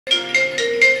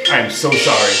I'm so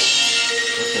sorry.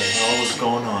 What the hell is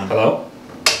going on? Hello?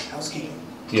 Housekeeping.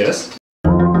 Yes?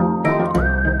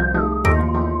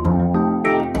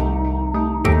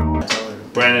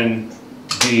 Brandon,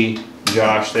 D,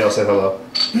 Josh, they all said hello.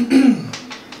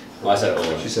 Well, I said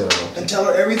hello. She said hello. And tell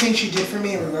her everything she did for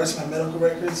me in regards to my medical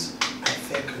records. I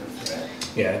thank her for that.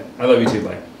 Yeah, I love you too,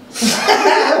 Blank.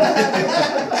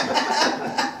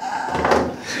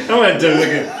 I went to look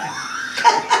at.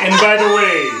 And by the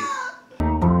way.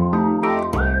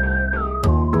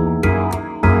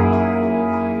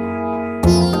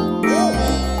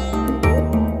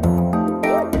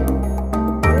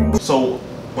 So,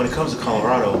 when it comes to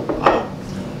Colorado,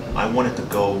 I wanted to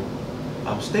go.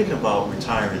 I was thinking about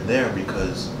retiring there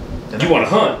because. You want to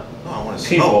hunt? No, I want to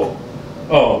people. smoke.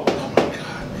 Oh. Oh my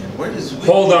God, man! Where does?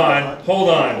 Hold on.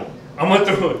 I'm gonna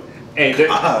throw it. Hey,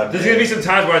 there's gonna be some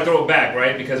times where I throw it back,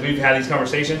 right? Because we've had these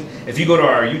conversations. If you go to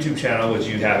our YouTube channel, which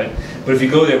you haven't, but if you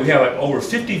go there, we have like over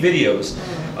 50 videos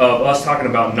of us talking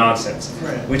about nonsense.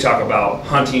 Right. We talk about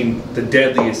hunting the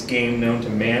deadliest game known to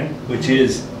man, which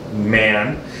is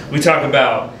man. We talk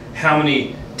about how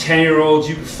many 10-year-olds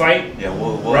you can fight. Yeah,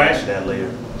 we'll right? answer that later.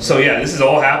 So yeah, this is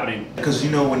all happening. Because you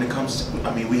know, when it comes to,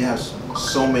 I mean, we have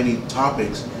so many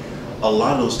topics. A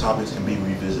lot of those topics can be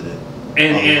revisited.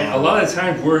 And a lot of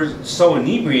times we're so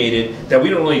inebriated that we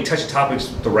don't really touch topics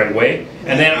the right way.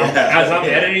 And then as I'm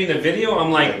editing the video,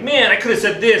 I'm like, man, I could have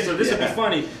said this, or this would be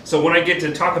funny. So when I get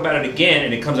to talk about it again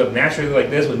and it comes up naturally like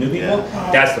this with new people,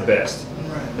 that's the best.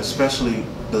 Right. Especially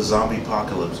the zombie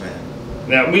apocalypse, man.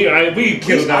 Now we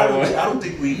killed that one. I don't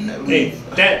think we.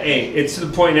 It's to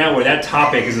the point now where that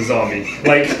topic is a zombie.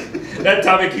 Like that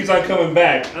topic keeps on coming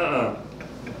back.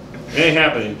 It ain't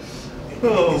happening.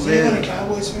 Oh is man. anyone a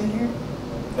Cowboys fan here?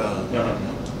 No.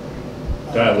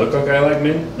 Do I look like I like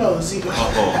men? No, the Seagulls.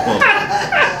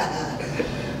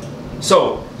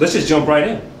 So let's just jump right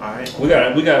in. All right. We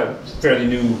got a fairly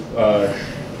new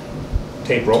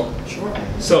tape roll. Sure.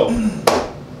 So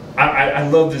I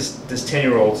love this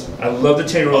 10-year-olds. I love the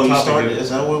 10-year-old topic. Dude. Is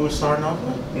that what we're starting off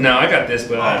with? No, I got this,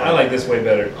 but I like this way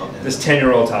better. Okay. This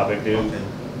 10-year-old topic, dude. Okay.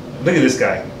 Look at this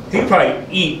guy. He could probably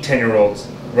eat 10-year-olds,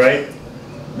 right?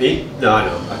 Me? No, I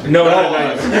know. No.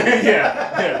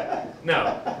 Yeah.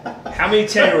 No. How many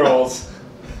 10-year-olds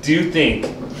do you think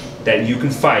that you can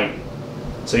fight?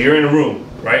 So you're in a room,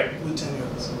 right? With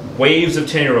 10-year-olds. Waves of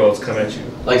 10-year-olds come at you.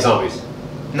 Like zombies.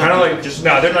 No,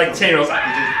 they're like 10-year-olds.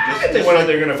 They went out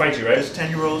there gonna fight you, right? Just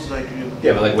 10-year-olds like you.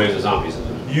 Yeah, but like waves of zombies.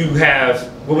 You have,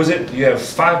 what was it? You have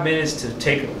 5 minutes to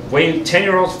take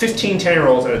 10-year-olds, 15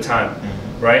 10-year-olds at a time,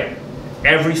 right?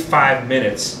 Every 5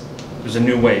 minutes, there's a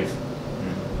new wave,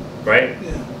 right?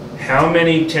 Yeah. How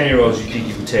many 10-year-olds do you think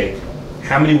you can take?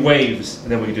 How many waves?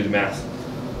 And then we can do the math.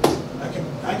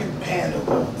 I can handle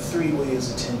about 3 waves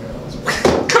of 10-year-olds.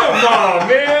 Come on,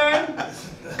 man!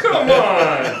 Come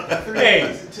on!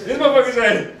 Hey, this motherfucker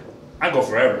said, I go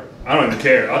forever. I don't even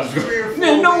care. I'll just go.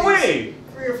 No way!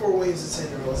 3 or 4 waves of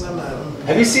 10-year-olds. I'm not.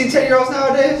 Have you seen 10-year-olds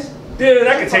nowadays? Dude,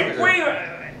 I could take way.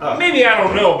 Maybe I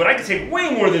don't know, but I could take way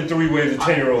more than 3 waves of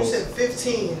 10-year-olds. You said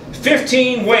 15.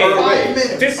 15 waves. 5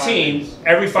 minutes. 15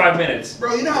 every 5 minutes.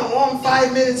 Bro, you know how long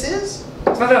 5 minutes is?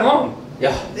 It's not that long.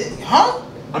 Yeah. Huh?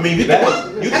 I mean, you think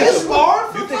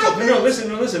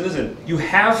listen. You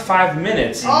have 5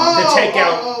 minutes to take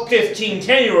out 15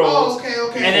 10-year-olds.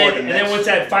 And then once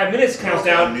that 5 minutes counts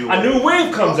down, a new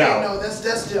wave comes out. No, that's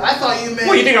I thought you meant.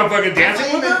 What, you think I'm fucking dancing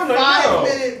with them? Like,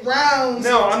 5-minute rounds.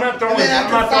 No, I'm not throwing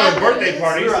birthday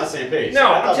parties. We're on the same page.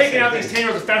 No, I'm taking out these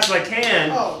 10-year-olds as fast as I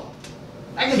can. Oh.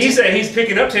 He said he's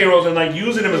picking up 10-year-olds and like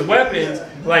using them as weapons. Yeah.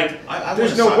 Like,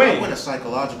 there's no way. I went a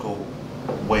psychological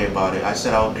way about it. I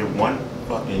said I'll get one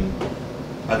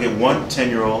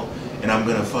 10-year-old and I'm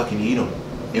gonna fucking eat them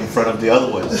in front of the other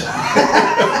ones.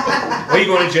 Why are you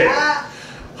going to jail?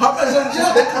 How am I going to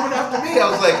jail? They're coming after me. I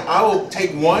was like, I will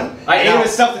take one. I aim in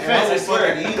self-defense. I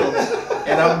swear. Eat them,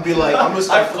 and I'm gonna be like, I'm gonna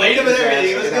start flaying them and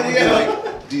everything. And I'm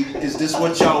gonna be like, is this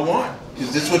what y'all want?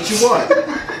 Is this what you want?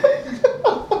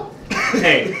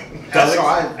 Hey,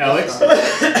 Alex.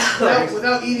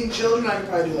 Without eating children, I could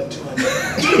probably do like 200.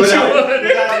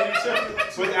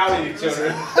 Without eating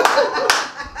children.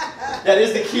 That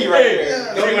is the key right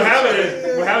there. See, what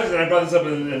happens, and I brought this up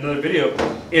in another video,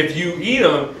 if you eat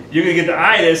them, you're going to get the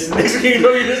itis, and next thing you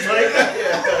know, you're just like...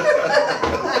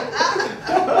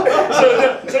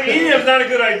 so eating them is not a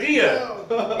good idea.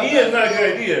 Eating them is not a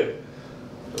good idea.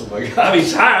 Oh my God. I'll be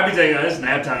tired. I'll be saying, it's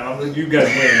nap time. I'm like, you guys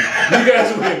win. You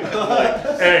guys win.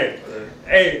 Like,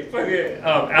 hey, fucking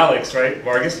Alex, right?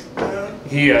 Vargas?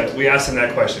 We asked him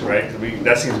that question, right?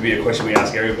 That seems to be a question we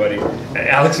ask everybody. And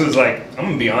Alex was like, I'm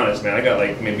gonna be honest, man. I got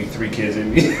like maybe 3 kids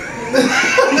in me.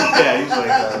 Yeah, he's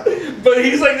like. But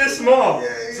he's like this small.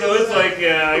 Yeah, So it's like,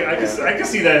 yeah, I can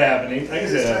see that happening. I can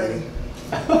see that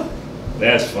happening.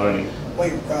 That's funny.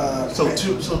 Wait, So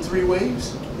 3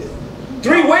 waves?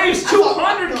 3 waves,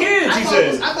 200 kids, he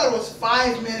says. I thought it was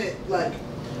 5 minute, like,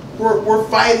 we're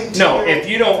fighting. No, if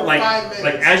you don't, like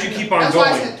as you keep on That's going,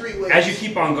 why I said 3 waves. as you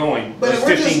keep on going, But those if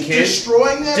we're 15 just kids,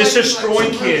 destroying them, just like,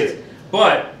 destroying 200. kids.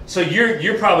 But, so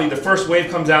you're probably, the first wave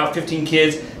comes out, 15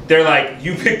 kids, they're like,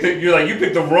 you picked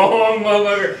the wrong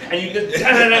motherfucker, and you just,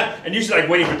 and you're just like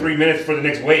waiting for 3 minutes for the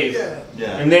next wave.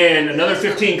 Yeah. And then another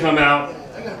 15 come out,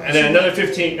 and then another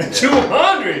 15,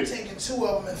 200! Taking 2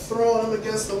 of them and throwing them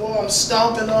against the wall, I'm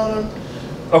stomping on them.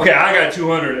 Okay, I got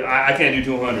 200. I can't do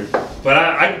 200, but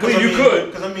I could. You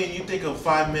could. Because I mean, you think of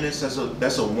 5 minutes. That's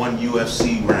a 1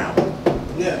 UFC round.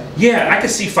 Yeah. Yeah, I could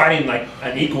see fighting like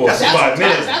an equal 5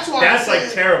 minutes. That's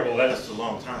like terrible. That's a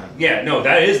long time. Yeah, no,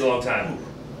 that is a long time.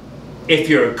 If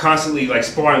you're constantly like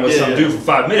sparring with some dude for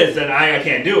 5 minutes, then I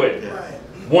can't do it. Yeah. Right.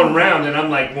 One round, and I'm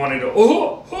like wanting to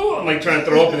I'm like trying to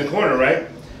throw up in the corner, right?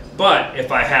 But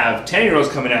if I have 10-year-olds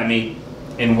coming at me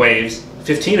in waves,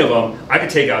 15 of them, I could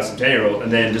take out some 10-year-olds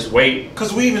and then just wait.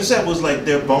 Because we even said was like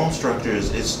their bone structure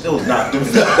is still not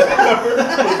developed.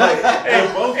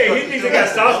 Hey, he thinks they got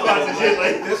soft spots and shit.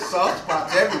 Like, there's soft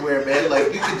spots everywhere, man.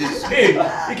 Like you could just, hey,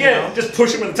 you can't just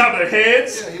push them on the top of their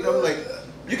heads. yeah, you know, like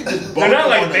you could just. They're not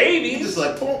like them babies. You just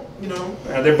like, boom, you know.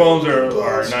 Their bones are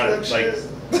not like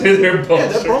their bones. Yeah,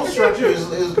 their bone structure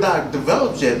is not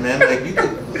developed yet, man. Like you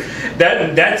could.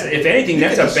 That's if anything,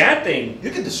 that's a bad thing.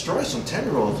 You could destroy some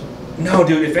 10-year-olds. No,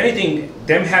 dude. If anything,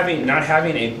 them not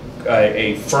having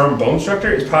a firm bone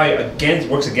structure is probably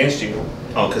works against you.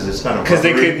 Oh, because it's kind of. Because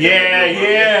they could,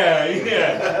 yeah.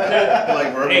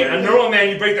 Like Hey, a normal man,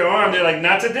 you break their arm, they're like,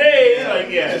 not today. Like,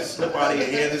 yeah. Just slip out of your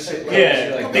hand and shit.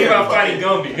 Yeah. Like, Think about fighting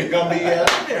Gumby. Gumby, yeah.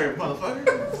 Come here, motherfucker.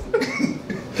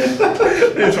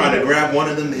 They're trying to grab one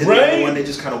of them, hit the other one, they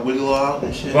just kind of wiggle out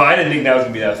and shit. Well, I didn't think that was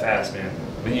gonna be that fast, man.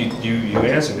 But you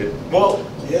answered it. Well,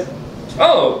 Yeah.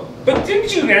 Oh, but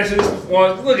didn't you answer this?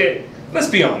 Well, let's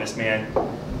be honest, man.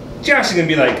 Josh is gonna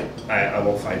be like, I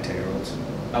won't fight 10-year-olds.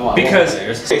 Because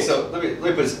okay, so let me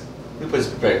put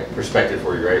perspective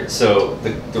for you, right? So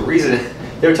the reason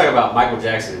they were talking about Michael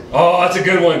Jackson. Oh, that's a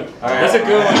good one. That's a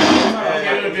good one.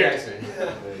 Michael Jackson.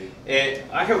 And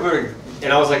I can remember,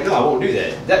 and I was like, no, I won't do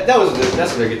that. That's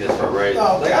where they get this from, right?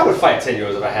 Oh, like I would fight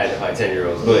 10-year-olds if I had to fight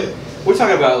 10-year-olds, but we're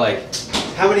talking about like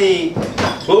how many.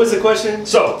 What was the question?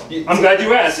 So I'm glad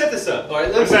you asked. Set this up. All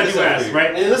right, I'm glad you asked,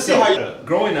 right? And let's see how you.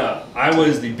 Growing up, I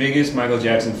was the biggest Michael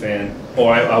Jackson fan,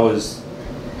 or I was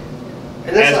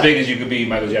as big as you could be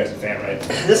Michael Jackson fan, right?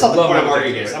 That's not the point I'm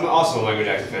arguing against. I'm also a Michael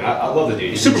Jackson fan. I love the dude.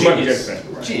 He's Super a Michael genius.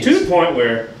 Jackson fan. Genius. To the point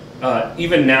where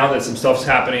even now that some stuff's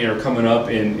happening or coming up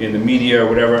in the media or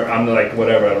whatever, I'm like,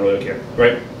 whatever, I don't really care,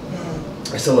 right?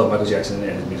 I still love Michael Jackson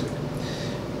and his music.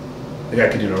 The guy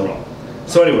could do no wrong.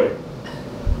 So anyway,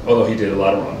 although he did a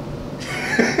lot of wrong.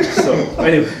 So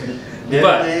anyway,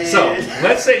 but so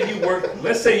let's say you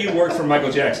worked for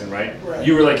Michael Jackson, right?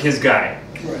 You were like his guy,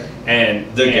 and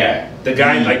the guy,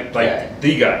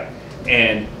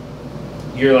 and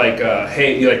you're like,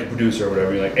 hey, you're like a producer or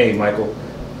whatever. You're like, hey, Michael,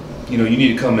 you know, you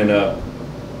need to come and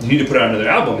you need to put out another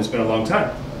album. It's been a long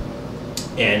time.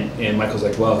 And Michael's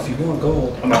like, well, if you want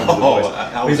gold, I'm not gonna do the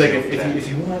voice. He's like, if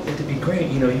you want it to be great,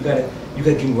 you know, you gotta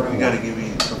give me what I want. You gotta give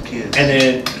me some kids. And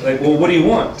then like, well, what do you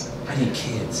want? I need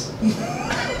kids.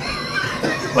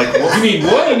 Like what? You need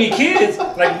what? You need kids?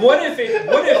 Like what if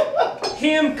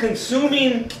him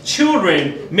consuming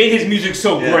children made his music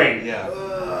so great? Yeah.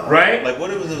 Right? Like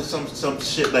what if it was some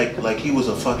shit like he was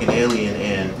a fucking alien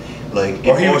and like.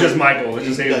 Or he was just Michael. Let's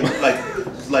just say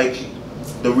like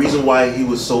the reason why he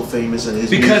was so famous and his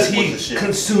because music he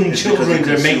consumed children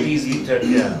to make these.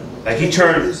 Yeah. Like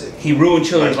he ruined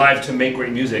children's lives to make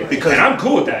great music. Because, and I'm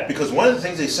cool with that. Because one of the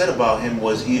things they said about him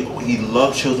was he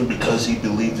loved children because he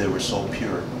believed they were so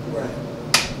pure.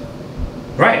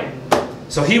 Right.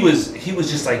 So he was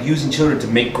just like using children to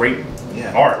make great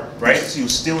art, right? Because he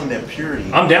was stealing their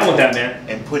purity. I'm down with that, man.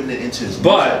 And putting it into his music.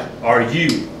 But are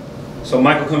you? So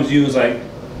Michael comes to you and is like,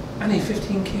 I need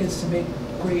 15 kids to make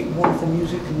great, wonderful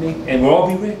music and we'll all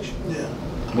be rich. Yeah.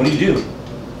 What do you do?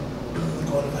 I'm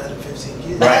going to have 15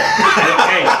 kids. Right.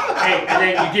 hey, and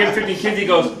then you give him 15 kids, he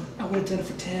goes, I would have done it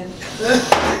for 10.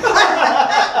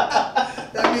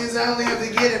 That means I only have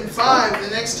to get him 5 the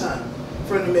next time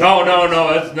for him to make. Oh no,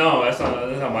 that's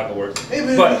not how Michael works.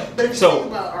 Hey, but if you think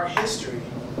about our history,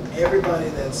 everybody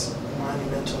that's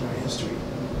monumental in our history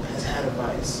has had a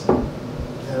vice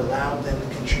that allowed them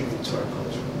to contribute to our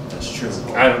culture. That's true.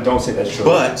 Don't say that's true.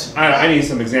 But I need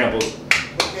some examples.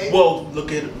 Okay. Well,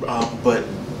 look at but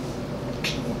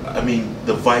I mean,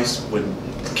 the vice when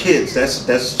kids, that's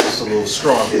just a little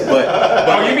strong. But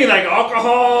oh, you mean like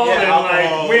alcohol and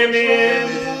alcohol, like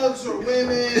women? Drugs or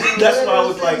women. That's what I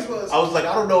was like. I was like,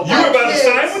 I don't know. You were about to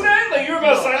sign with that? Like you were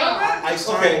about to sign on that? I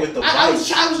signed with the vice. I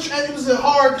was trying. It was a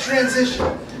hard transition.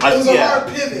 It was a hard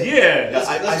pivot. Yeah.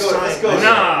 Let's go.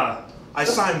 Nah. I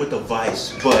signed with the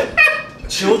vice, but But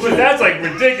children. that's like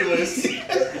ridiculous.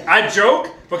 I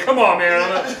joke, but come on,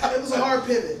 man. It was a hard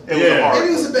pivot. It was hard.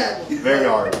 Maybe it was a bad one. Very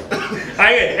hard.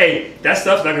 Hey, that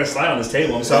stuff's not gonna slide on this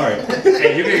table. I'm sorry.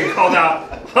 Hey, you're gonna get called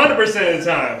out 100% of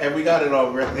the time. And we got it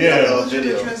on record. Yeah. We got it on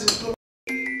video.